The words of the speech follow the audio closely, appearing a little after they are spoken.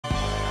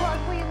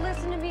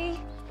listen to me?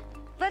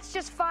 Let's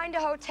just find a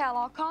hotel.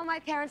 I'll call my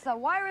parents. They'll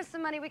wire us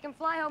some money. We can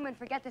fly home and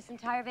forget this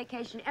entire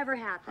vacation ever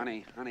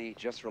happened. Honey,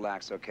 just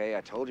relax, okay?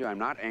 I told you I'm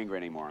not angry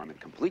anymore. I'm in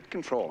complete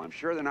control. I'm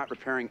sure they're not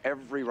repairing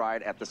every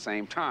ride at the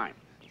same time.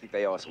 I think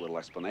they owe us a little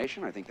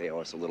explanation. I think they owe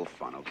us a little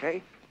fun,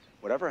 okay?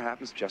 Whatever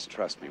happens, just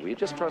trust me. Will you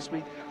just trust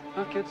me?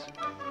 Huh, kids?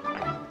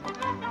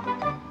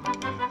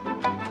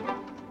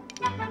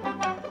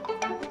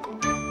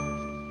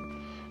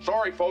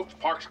 Sorry, folks,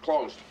 park's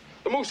closed.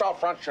 The moose out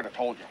front should have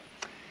told you.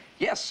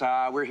 Yes,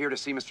 we're here to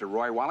see Mr.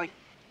 Roy Wally.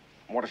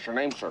 What is your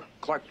name, sir?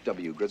 Clark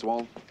W.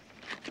 Griswold.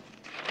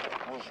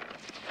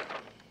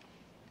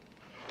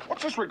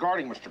 What's this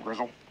regarding, Mr.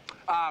 Griswold?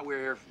 We're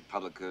here for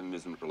public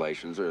amusement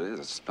relations, or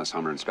a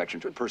summer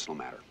inspection to a personal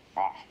matter.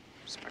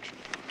 Inspection.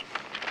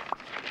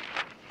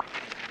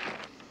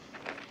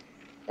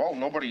 Well,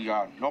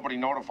 nobody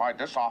notified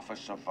this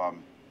office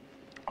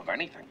of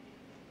anything.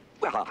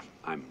 Well,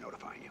 I'm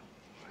notifying you.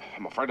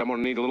 I'm afraid I'm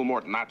gonna need a little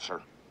more than that,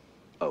 sir.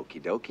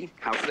 Okie dokie.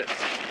 How's this?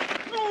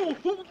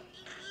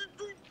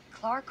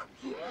 Clark,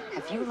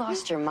 have you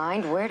lost your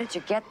mind? Where did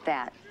you get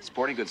that?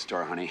 Sporting goods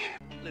store, honey.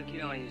 Luke, you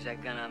don't want to use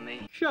that gun on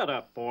me. Shut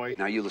up, boy.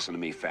 Now, you listen to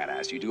me, fat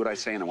ass. You do what I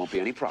say, and there won't be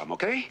any problem,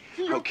 okay?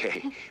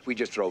 Okay. We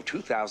just drove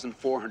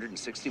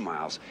 2,460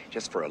 miles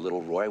just for a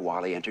little Roy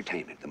Wally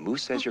entertainment. The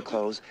moose says you're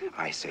closed.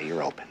 I say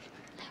you're open.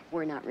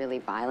 We're not really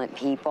violent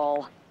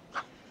people.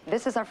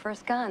 This is our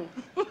first gun.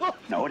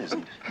 No, it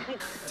isn't.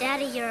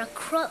 Daddy, you're a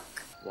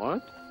crook.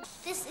 What?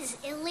 This is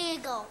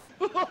illegal.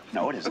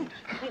 No, it isn't.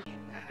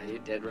 You're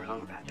dead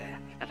wrong about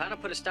that. If I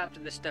don't put a stop to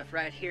this stuff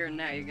right here and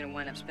now, you're going to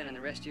wind up spending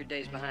the rest of your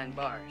days behind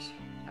bars.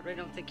 I really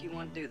don't think you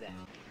want to do that.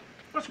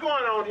 What's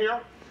going on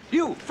here?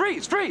 You,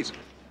 freeze, freeze!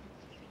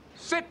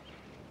 Sit!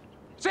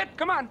 Sit,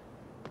 come on!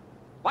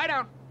 Lie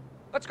down!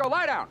 Let's go,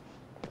 lie down!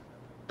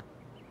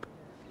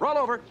 Roll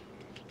over.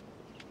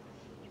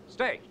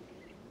 Stay.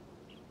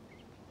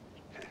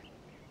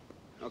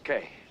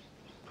 Okay.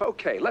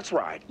 Okay, let's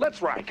ride.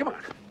 Let's ride, come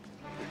on.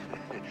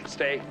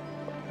 Stay.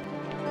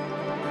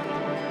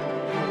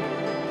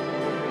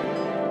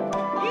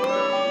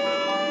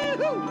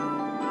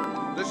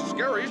 This is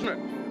scary, isn't it?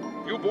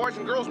 You boys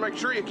and girls make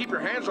sure you keep your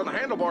hands on the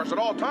handlebars at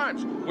all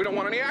times. We don't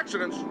want any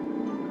accidents.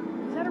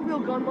 Is that a real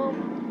gun,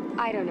 Mom?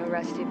 I don't know,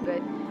 Rusty, but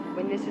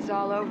when this is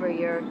all over,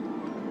 your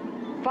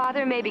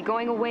father may be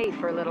going away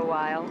for a little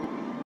while.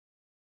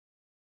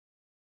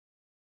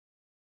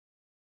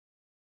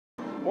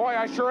 Boy,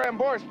 I sure am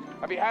bushed.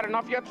 Have you had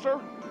enough yet, sir?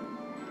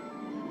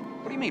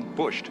 What do you mean,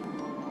 bushed?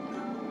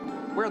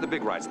 Where are the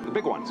big rides, the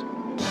big ones?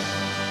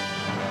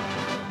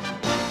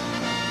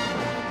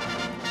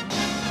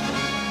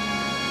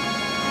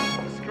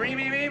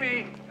 Screamy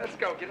Mimi. Let's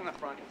go, get in the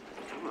front.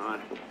 Come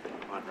on,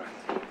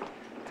 Rusty.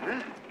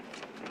 Huh?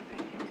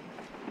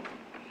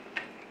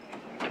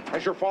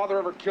 Has your father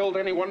ever killed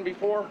anyone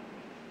before?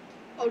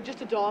 Oh,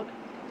 just a dog.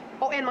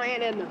 Oh, and my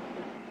Aunt Edna.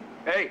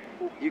 Hey,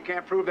 you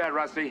can't prove that,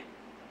 Rusty.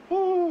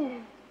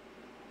 Ooh.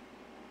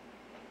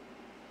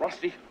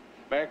 Rusty,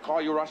 may I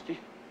call you Rusty?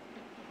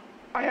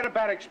 I had a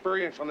bad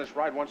experience on this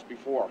ride once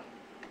before.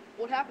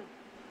 What happened?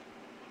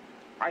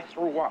 I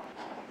threw up.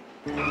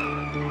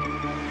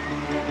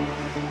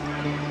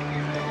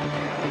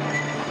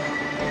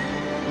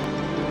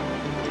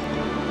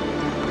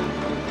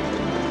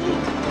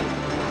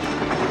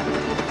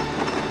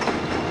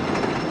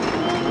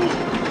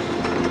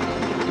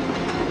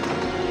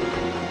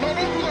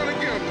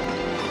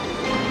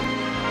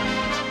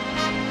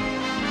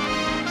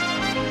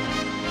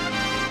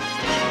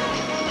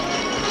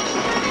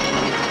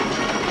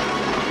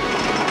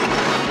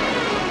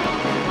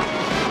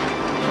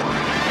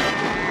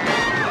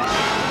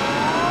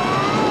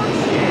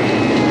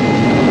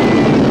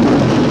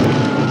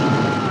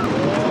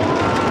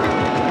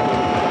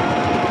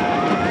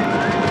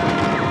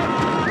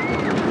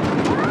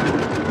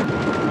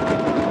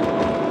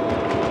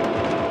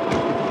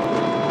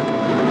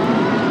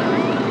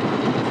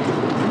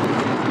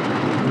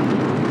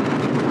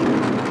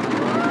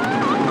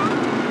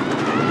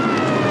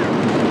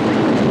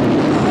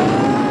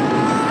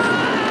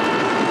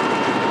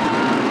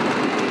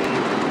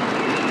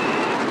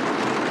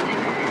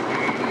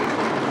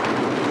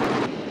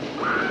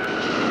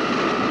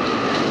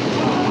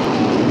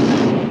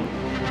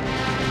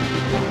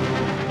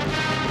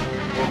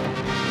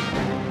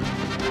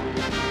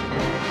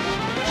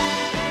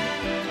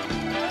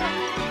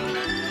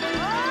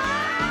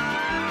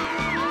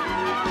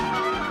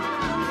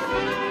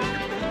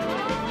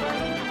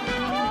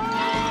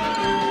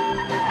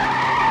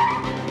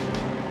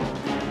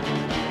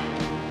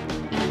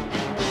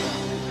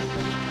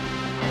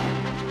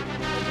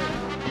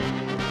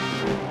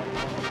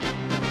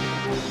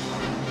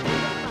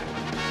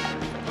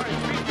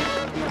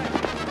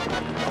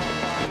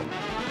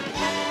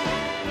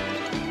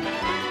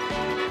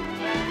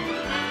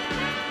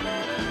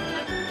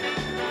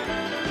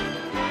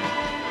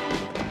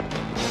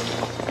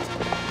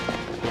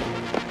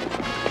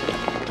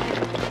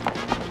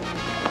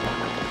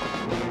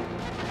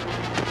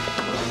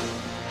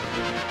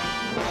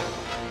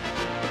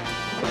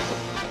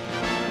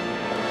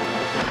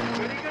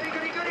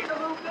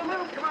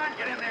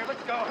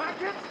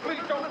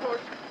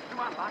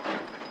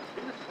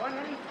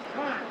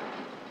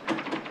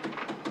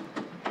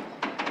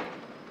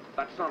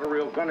 not a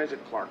real gun, is it,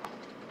 Clark?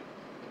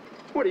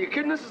 What, are you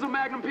kidding? This is a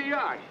Magnum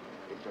PI.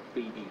 It's a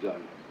BB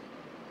gun.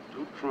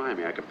 Don't try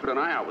me. I could put an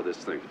eye out with this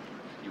thing.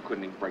 You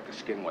couldn't even break the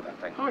skin with that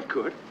thing. Oh, it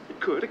could. It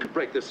could. It could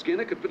break the skin.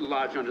 It could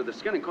lodge under the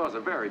skin and cause a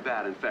very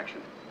bad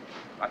infection.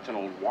 That's an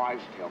old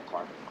wives' tale,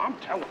 Clark. I'm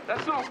telling you.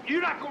 That's no...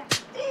 You're not going...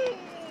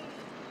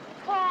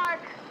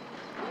 Clark!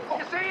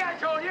 You see, I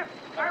told you.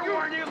 I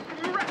warned you.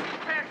 You wrecked your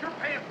pants. Your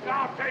pants.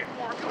 I'll pay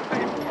for it.